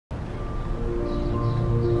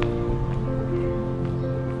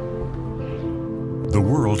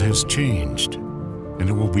world has changed, and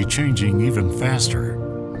it will be changing even faster.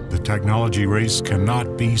 The technology race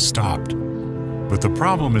cannot be stopped. But the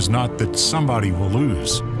problem is not that somebody will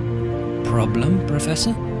lose. Problem,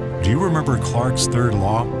 Professor? Do you remember Clarke's third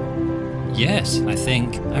law? Yes, I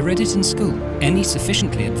think. I read it in school. Any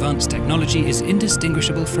sufficiently advanced technology is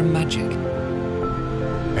indistinguishable from magic.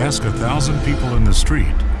 Ask 1,000 people in the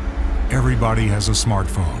street. Everybody has a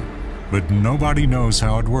smartphone, but nobody knows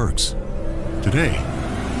how it works. Today,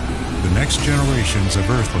 the next generations of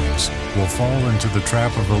Earthlings will fall into the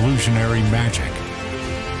trap of illusionary magic.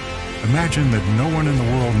 Imagine that no one in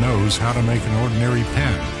the world knows how to make an ordinary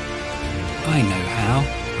pen. I know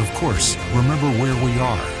how. Of course, remember where we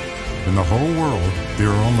are. In the whole world, there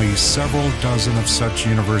are only several dozen of such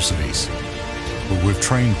universities. But we've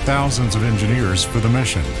trained thousands of engineers for the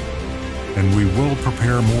mission, and we will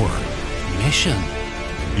prepare more. Mission?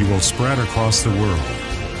 You will spread across the world.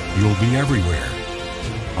 You'll be everywhere.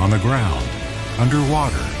 On the ground,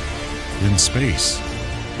 underwater, in space,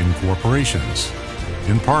 in corporations,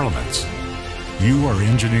 in parliaments. You are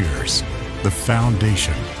engineers, the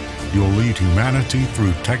foundation. You'll lead humanity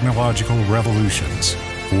through technological revolutions,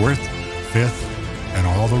 fourth, fifth, and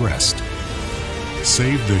all the rest.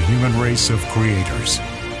 Save the human race of creators.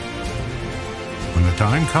 When the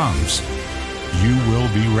time comes, you will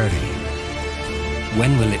be ready.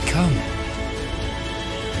 When will it come?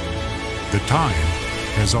 The time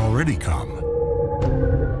has already come.